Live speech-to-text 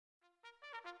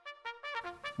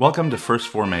Welcome to First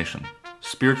Formation,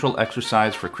 spiritual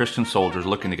exercise for Christian soldiers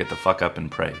looking to get the fuck up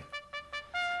and pray.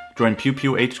 Join Pew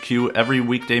Pew HQ every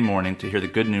weekday morning to hear the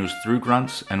good news through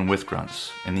grunts and with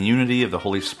grunts, in the unity of the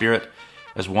Holy Spirit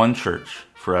as one church,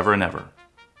 forever and ever.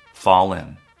 Fall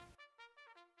in.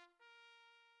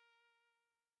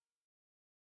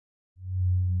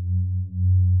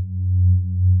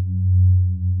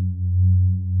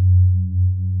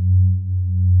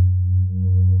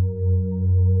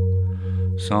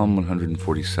 Psalm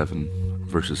 147,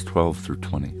 verses 12 through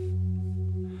 20.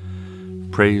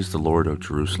 Praise the Lord, O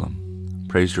Jerusalem.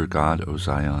 Praise your God, O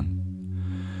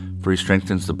Zion. For he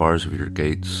strengthens the bars of your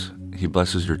gates. He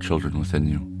blesses your children within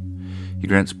you. He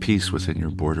grants peace within your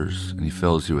borders, and he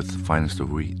fills you with the finest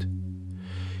of wheat.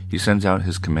 He sends out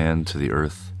his command to the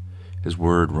earth. His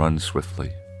word runs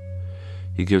swiftly.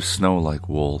 He gives snow like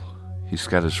wool. He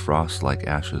scatters frost like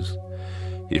ashes.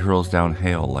 He hurls down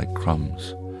hail like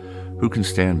crumbs. Who can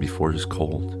stand before his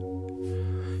cold?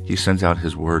 He sends out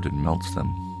his word and melts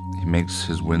them. He makes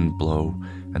his wind blow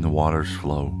and the waters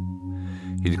flow.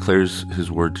 He declares his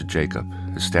word to Jacob,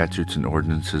 his statutes and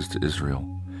ordinances to Israel.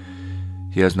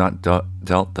 He has not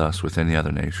dealt thus with any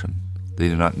other nation. They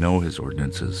do not know his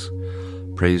ordinances.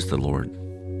 Praise the Lord.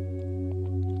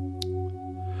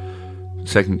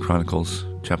 2 Chronicles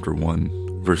chapter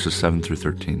 1, verses 7 through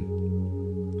 13.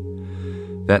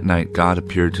 That night God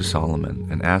appeared to Solomon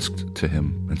and asked to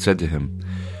him and said to him,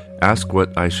 "Ask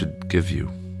what I should give you."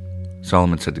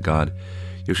 Solomon said to God,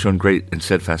 "You have shown great and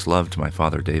steadfast love to my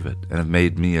father David, and have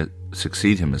made me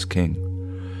succeed him as king.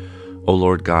 O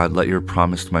Lord God, let your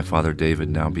promise to my father David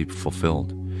now be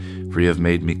fulfilled, for you have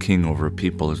made me king over a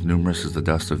people as numerous as the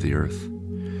dust of the earth.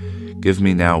 Give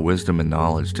me now wisdom and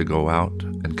knowledge to go out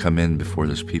and come in before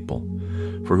this people,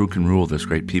 for who can rule this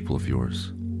great people of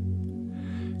yours?"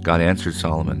 God answered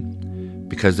Solomon,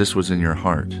 "Because this was in your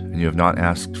heart, and you have not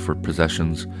asked for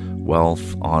possessions,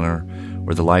 wealth, honor,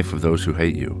 or the life of those who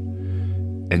hate you,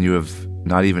 and you have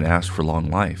not even asked for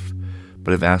long life, but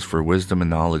have asked for wisdom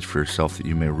and knowledge for yourself, that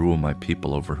you may rule my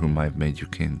people over whom I have made you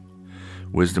king.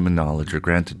 Wisdom and knowledge are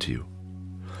granted to you.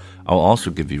 I will also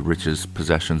give you riches,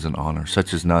 possessions, and honor,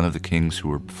 such as none of the kings who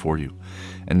were before you,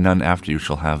 and none after you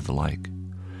shall have the like."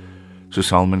 So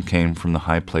Solomon came from the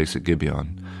high place at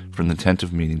Gibeon, from the tent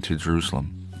of meeting to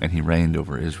Jerusalem, and he reigned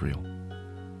over Israel.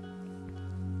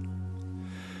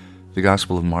 The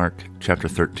Gospel of Mark, chapter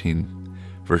 13,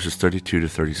 verses 32 to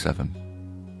 37.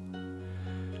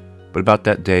 But about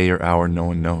that day or hour no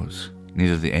one knows,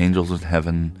 neither the angels of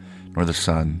heaven nor the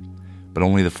Son, but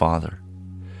only the Father.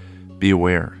 Be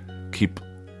aware, keep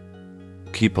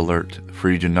alert, for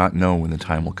you do not know when the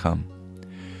time will come.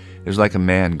 It is like a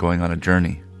man going on a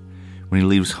journey, when he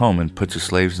leaves home and puts his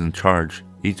slaves in charge,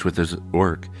 each with his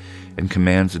work, and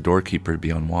commands the doorkeeper to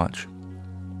be on watch.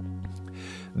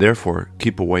 Therefore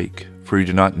keep awake, for you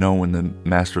do not know when the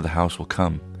master of the house will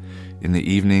come, in the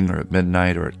evening, or at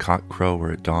midnight, or at cockcrow,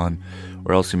 or at dawn,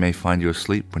 or else he may find you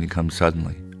asleep when he comes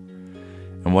suddenly.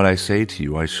 And what I say to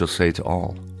you I shall say to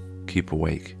all, keep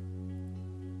awake.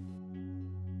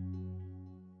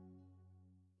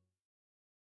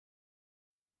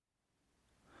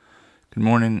 Good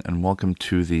morning, and welcome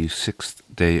to the 6th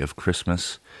day of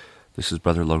Christmas. This is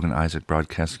Brother Logan Isaac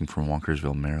broadcasting from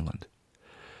Walkersville, Maryland.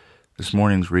 This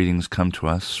morning's readings come to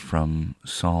us from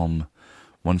Psalm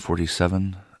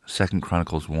 147, 2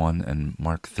 Chronicles 1, and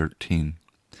Mark 13.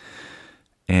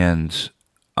 And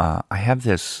I have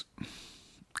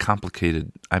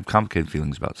complicated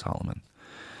feelings about Solomon.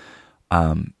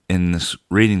 In this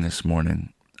reading this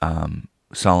morning,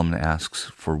 Solomon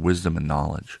asks for wisdom and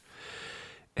knowledge.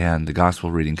 And the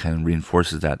gospel reading kind of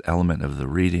reinforces that element of the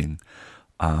reading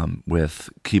with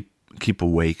keep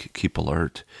awake, keep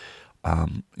alert,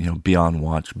 be on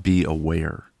watch, be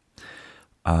aware.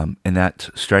 And that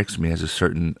strikes me as a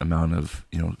certain amount of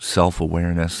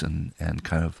self-awareness and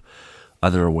kind of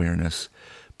other awareness.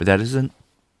 But that isn't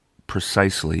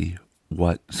precisely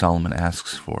what Solomon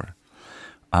asks for.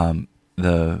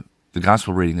 The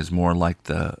gospel reading is more like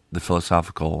the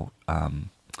philosophical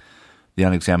the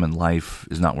unexamined life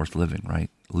is not worth living, right?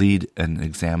 Lead an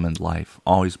examined life.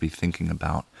 Always be thinking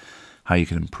about how you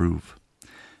can improve.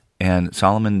 And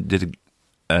Solomon did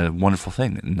a wonderful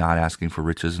thing, not asking for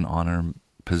riches and honor,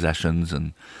 possessions,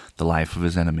 and the life of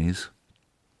his enemies.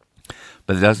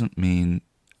 But it doesn't mean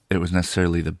it was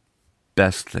necessarily the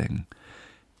best thing.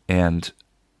 And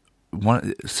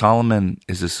Solomon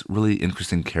is this really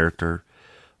interesting character.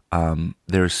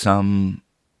 There's some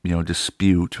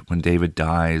dispute when David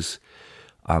dies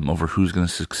over who's going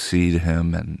to succeed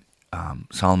him, and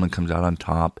Solomon comes out on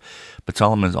top. But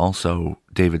Solomon is also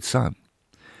David's son,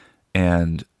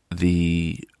 and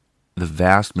the the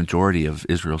vast majority of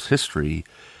Israel's history,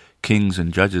 kings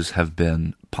and judges have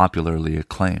been popularly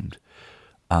acclaimed.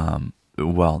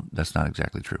 Well, that's not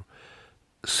exactly true.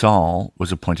 Saul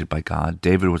was appointed by God.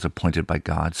 David was appointed by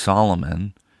God.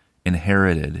 Solomon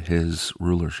inherited his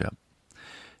rulership.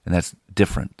 And that's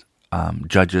different.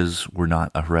 Judges were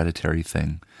not a hereditary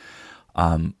thing.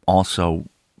 Also,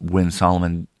 when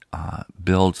Solomon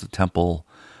builds the temple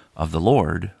of the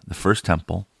Lord, the first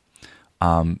temple,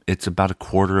 it's about a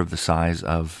quarter of the size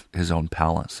of his own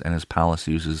palace. And his palace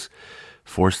uses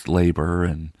forced labor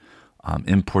and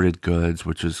imported goods,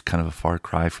 which is kind of a far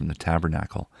cry from the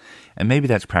tabernacle. And maybe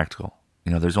that's practical.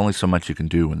 There's only so much you can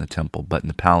do in the temple, but in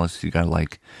the palace, you got to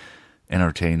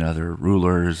entertain other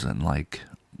rulers and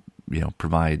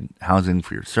provide housing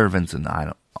for your servants and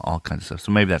all kinds of stuff.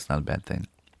 So maybe that's not a bad thing.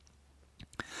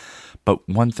 But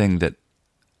one thing that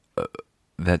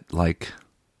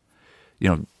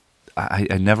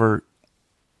I never,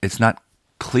 it's not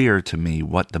clear to me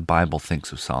what the Bible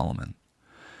thinks of Solomon.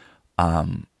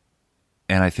 And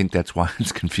I think that's why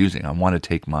it's confusing. I want to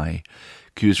take my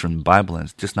cues from the Bible, and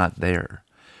it's just not there.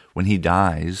 When he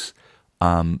dies,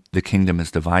 the kingdom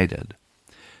is divided.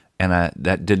 And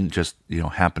that didn't just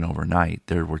happen overnight.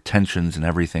 There were tensions and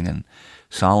everything, and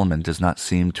Solomon does not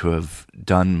seem to have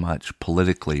done much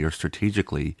politically or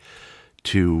strategically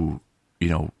to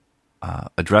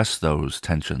address those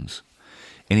tensions.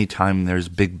 Anytime there's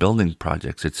big building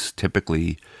projects, it's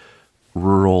typically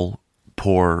rural,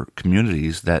 poor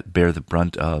communities that bear the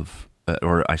brunt of,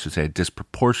 or I should say, a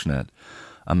disproportionate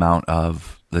amount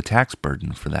of the tax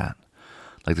burden for that.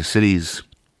 Like the cities,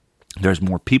 there's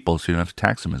more people, so you don't have to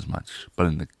tax them as much. But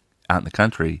out in the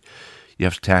country, you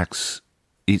have to tax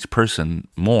each person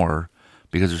more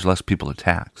because there's less people to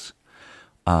tax.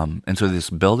 And so this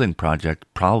building project,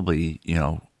 probably,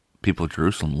 people of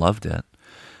Jerusalem loved it,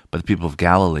 but the people of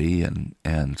Galilee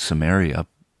and Samaria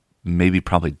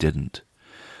probably didn't.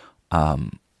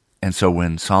 And so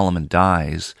when Solomon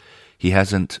dies, he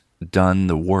hasn't done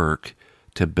the work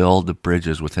to build the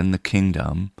bridges within the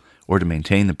kingdom or to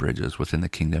maintain the bridges within the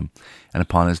kingdom. And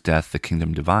upon his death, the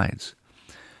kingdom divides.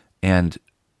 And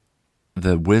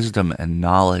the wisdom and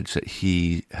knowledge that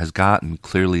he has gotten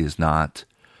clearly is not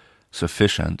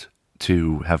sufficient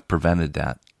to have prevented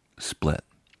that split.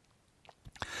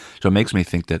 So it makes me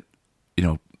think that,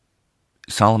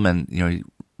 Solomon, he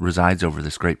resides over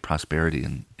this great prosperity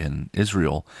in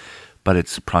Israel, but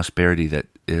it's prosperity that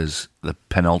is the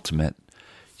penultimate,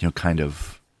 kind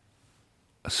of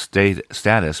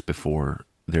status before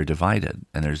they're divided,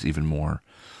 and there's even more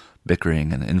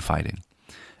bickering and infighting.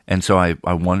 And so I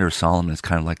wonder if Solomon is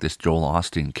kind of like this Joel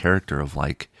Osteen character of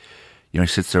he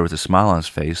sits there with a smile on his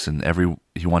face, and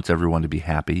he wants everyone to be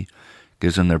happy,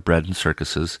 gives them their bread and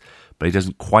circuses, but he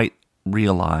doesn't quite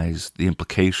realize the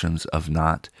implications of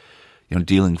not,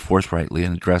 dealing forthrightly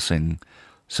and addressing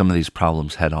some of these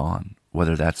problems head on,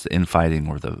 whether that's the infighting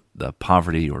or the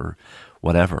poverty or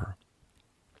whatever.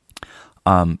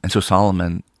 And so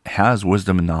Solomon has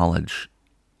wisdom and knowledge,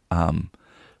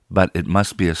 but it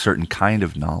must be a certain kind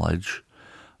of knowledge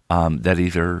that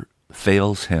either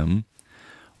fails him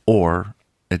or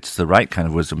it's the right kind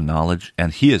of wisdom and knowledge,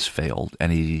 and he has failed,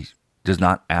 and he does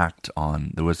not act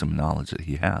on the wisdom and knowledge that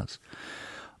he has.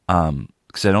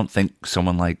 Because I don't think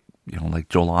someone like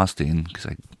Joel Osteen,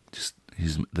 because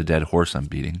he's the dead horse I'm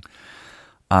beating.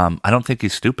 I don't think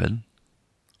he's stupid.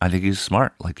 I think he's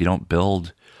smart. You don't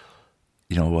build,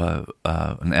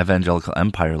 an evangelical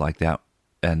empire like that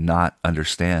and not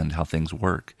understand how things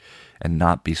work and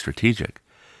not be strategic.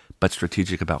 But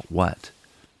strategic about what?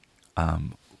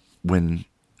 When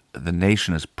the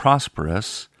nation is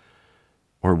prosperous,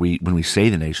 or when we say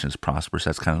the nation is prosperous,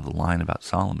 that's kind of the line about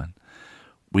Solomon.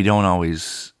 We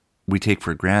take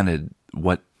for granted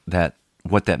what that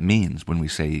means when we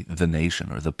say the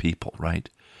nation or the people, right?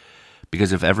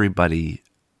 Because if everybody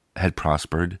had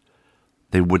prospered,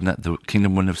 the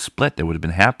kingdom wouldn't have split. They would have been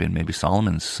happy, and maybe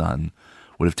Solomon's son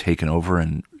would have taken over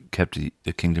and kept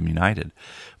the kingdom united.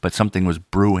 But something was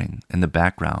brewing in the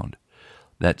background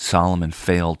that Solomon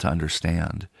failed to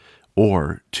understand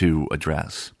or to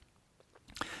address.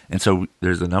 And so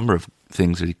there's a number of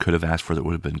things that he could have asked for that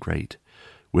would have been great.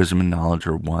 Wisdom and knowledge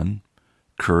are one.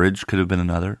 Courage could have been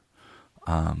another.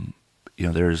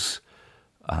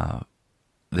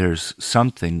 There's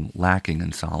something lacking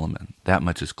in Solomon. That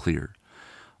much is clear.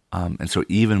 And so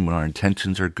even when our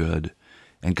intentions are good,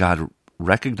 and God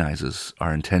recognizes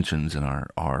our intentions and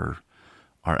our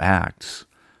acts,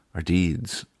 our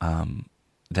deeds,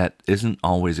 that isn't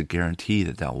always a guarantee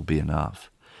that will be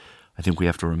enough. I think we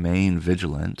have to remain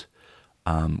vigilant.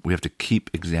 We have to keep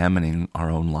examining our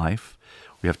own life.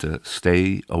 We have to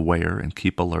stay aware and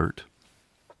keep alert.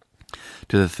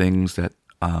 to the things that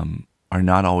are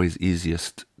not always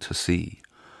easiest to see,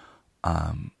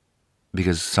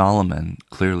 because Solomon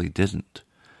clearly didn't.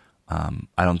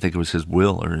 I don't think it was his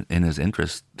will or in his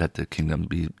interest that the kingdom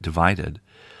be divided,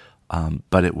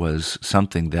 but it was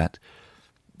something that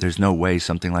there's no way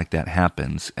something like that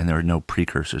happens, and there are no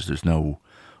precursors. There's no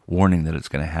warning that it's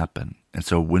going to happen. And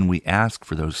so when we ask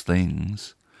for those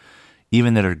things,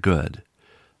 even that are good,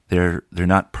 they're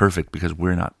not perfect because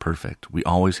we're not perfect. We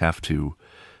always have to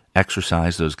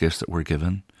exercise those gifts that we're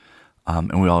given,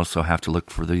 and we also have to look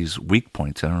for these weak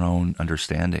points in our own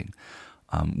understanding.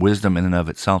 Wisdom in and of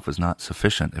itself is not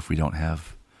sufficient if we don't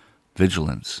have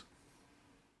vigilance.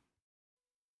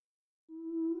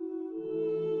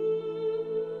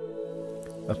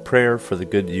 A prayer for the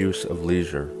good use of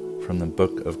leisure from the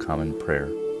Book of Common Prayer.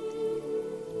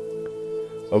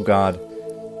 O God,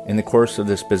 in the course of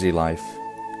this busy life,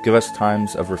 give us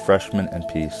times of refreshment and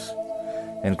peace,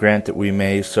 and grant that we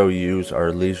may so use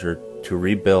our leisure to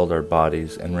rebuild our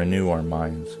bodies and renew our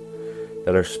minds,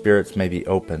 that our spirits may be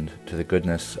opened to the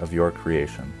goodness of your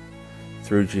creation.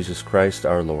 Through Jesus Christ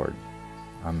our Lord.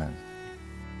 Amen.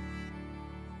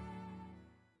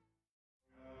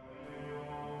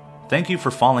 Thank you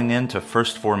for falling in to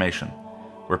First Formation,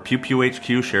 where Pew Pew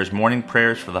HQ shares morning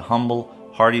prayers for the humble,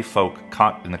 hardy folk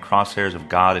caught in the crosshairs of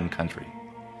God and country.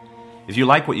 If you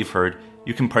like what you've heard,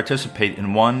 you can participate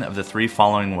in one of the three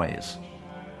following ways.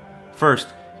 First,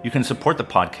 you can support the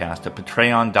podcast at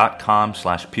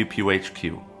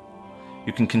patreon.com/pewpewhq.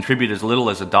 You can contribute as little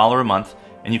as $1 a month,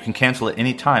 and you can cancel at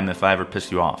any time if I ever piss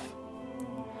you off.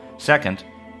 Second,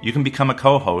 you can become a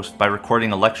co-host by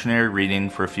recording a lectionary reading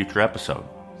for a future episode.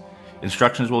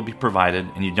 Instructions will be provided,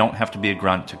 and you don't have to be a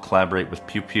grunt to collaborate with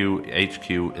Pew Pew HQ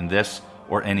in this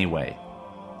or any way.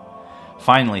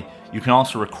 Finally, you can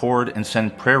also record and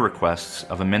send prayer requests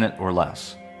of a minute or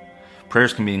less.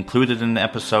 Prayers can be included in the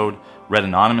episode, read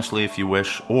anonymously if you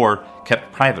wish, or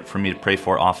kept private for me to pray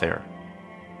for off-air.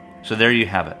 So there you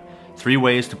have it, 3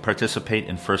 ways to participate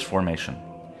in First Formation.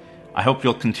 I hope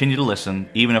you'll continue to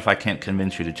listen, even if I can't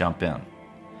convince you to jump in.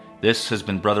 This has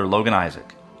been Brother Logan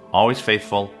Isaac, always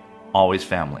faithful, always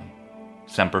family.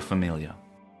 Semper Familia.